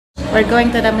We're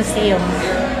going to the museum.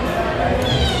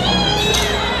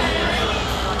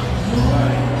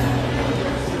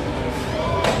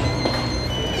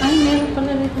 Ay, meron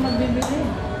pala dito magbibili.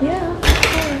 Yeah, of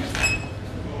course.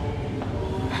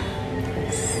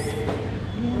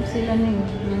 Yan sila na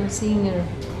yung mga singer.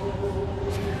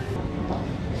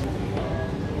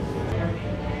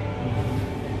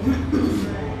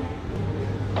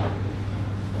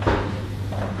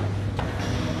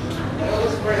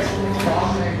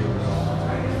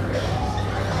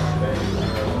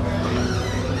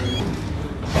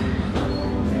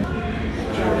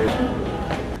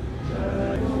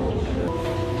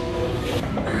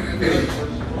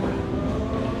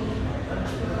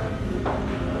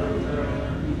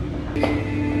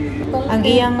 Ang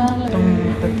iyang itong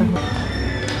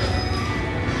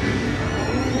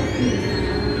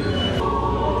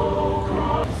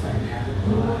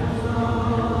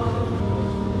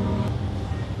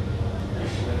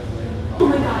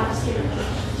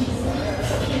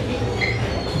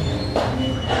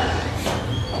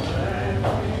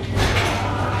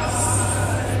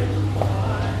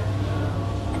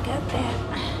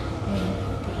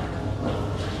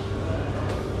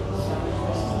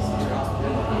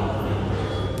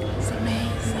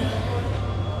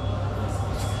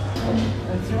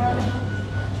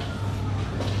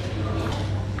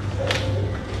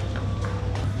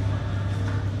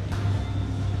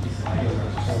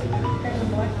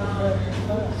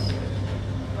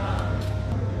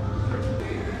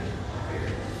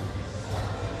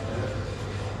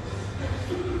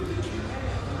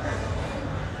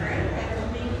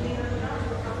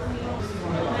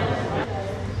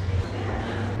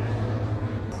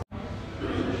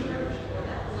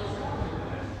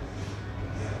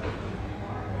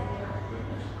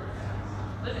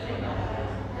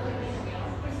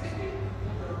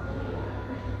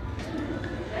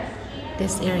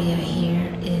this area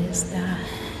here is the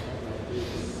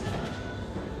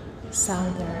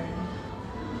Southern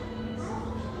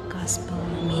Gospel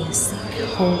Music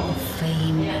Hall of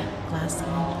Fame class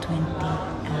of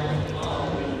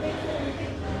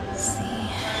 2018. See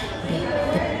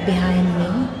behind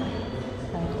me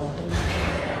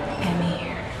and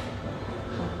here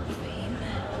Hall of Fame.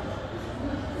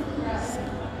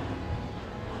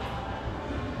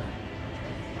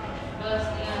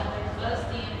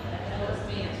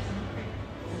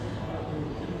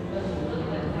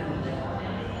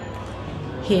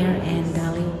 Here in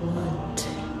Dollywood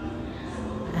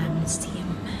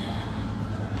Museum.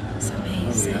 It's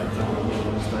amazing.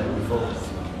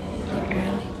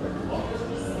 Really.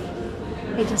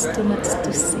 It's just too much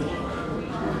to see.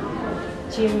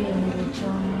 Jerry and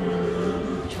John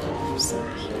and Jobs up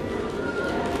here.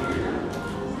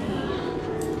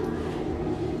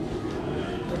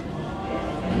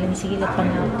 Ayun, sige na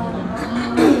pangalan.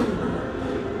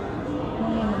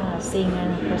 May mga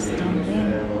singer na first time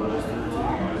din.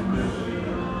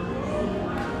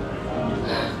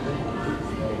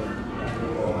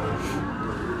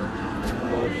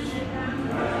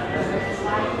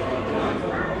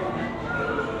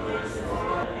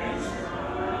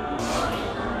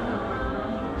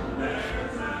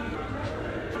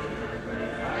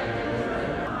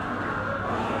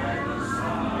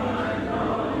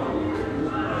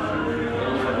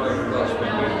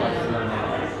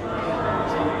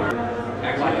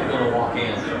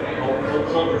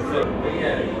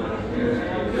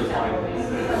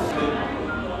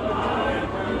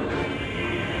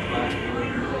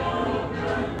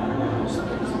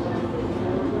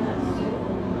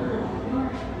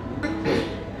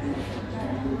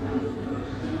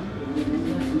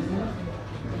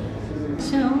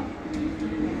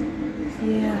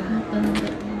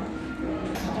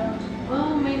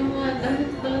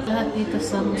 Lahat dito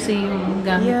sa museum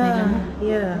gamit nila.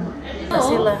 Yeah. Na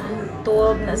sila.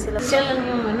 12 na sila. Siya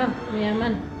lang yung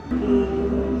mayaman.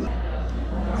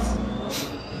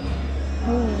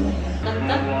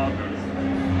 Kanta.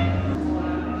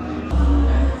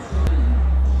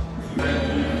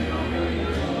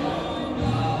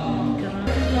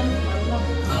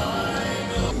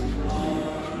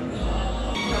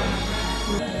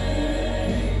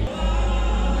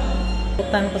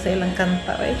 Putan ko sa ilang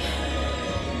kanta eh.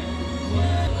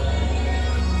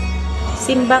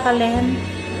 Simba ka, Len.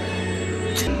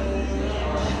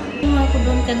 Yung ako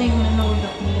doon kanina nanood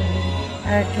ako nila.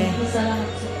 Okay. Salamat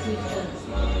sa Twitter.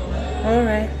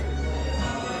 Alright.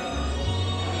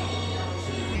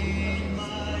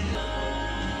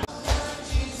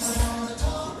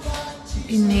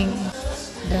 Ining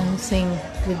dancing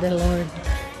with the Lord.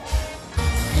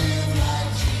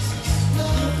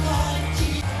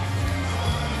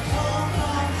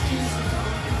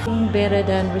 better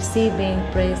than receiving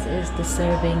praise is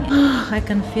deserving. I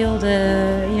can feel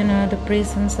the, you know, the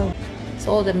presence of.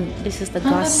 So this is the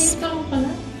gospel.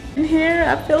 In here,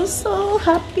 I feel so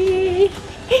happy.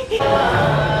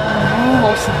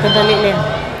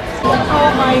 Oh,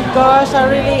 my gosh,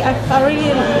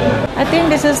 I think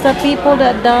this is the people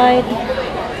that died.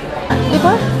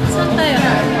 Diba?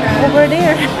 Over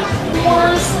there.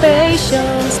 More special.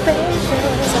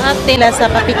 Sa atin, sa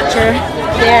pa-picture.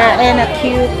 They're in a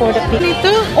queue for the picture.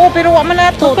 Nito? Oh, pero wala man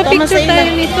nato. Picture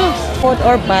tayo nito. Food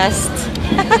or bust.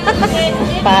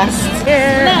 Bust.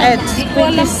 Here at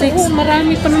 26.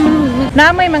 Marami pa naman. Na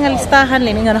may mga listahan,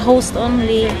 Lin. Nga host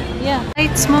only. Yeah.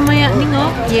 Lights mamaya ning, oh.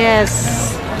 Yes.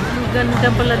 Ang ganda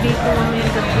pala dito mamaya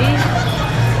gabi.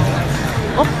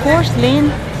 Of course, Lin.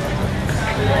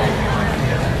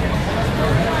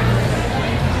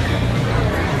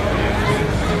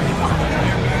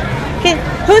 Okay,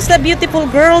 who's the beautiful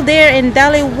girl there in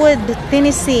Dollywood,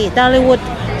 Tennessee? Dollywood,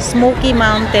 Smoky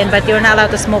Mountain, but you're not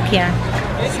allowed to smoke here.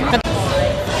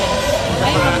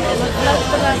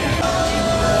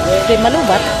 Okay,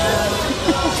 malubat.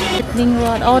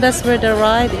 Oh, that's where the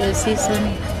ride is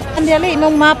season. Hindi ali,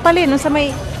 nung mapali, nung sa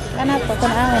may kanato,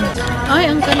 kanaan.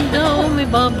 Ay, ang ganda, oh, may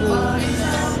bubbles.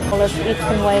 Let's eat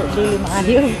kung dili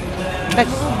maayo.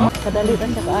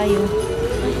 Kadalitan sa kaayo.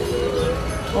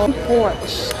 Front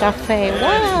porch cafe.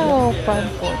 Wow, front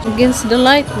porch. Against the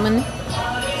light man.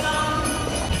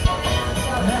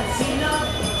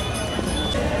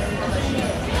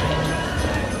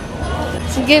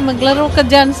 Sige, maglaro ka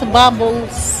dyan sa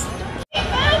bubbles.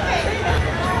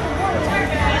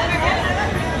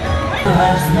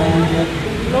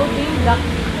 Loading dock.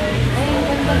 Ay, ang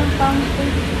ganda ng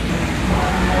fountain.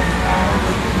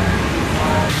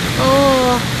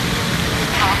 Oh.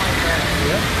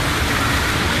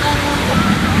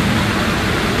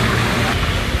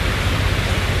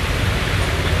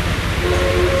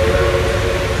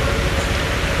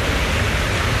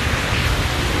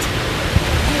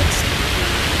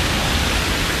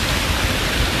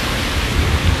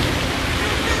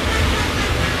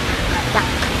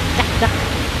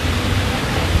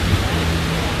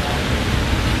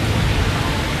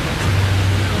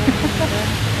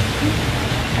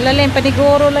 Alalim,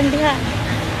 paniguro lang diha.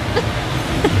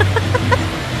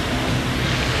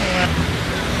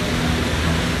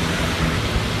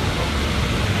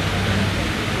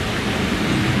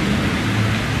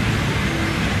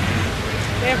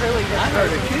 They have really good. I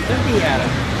heard a cookie at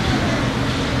him.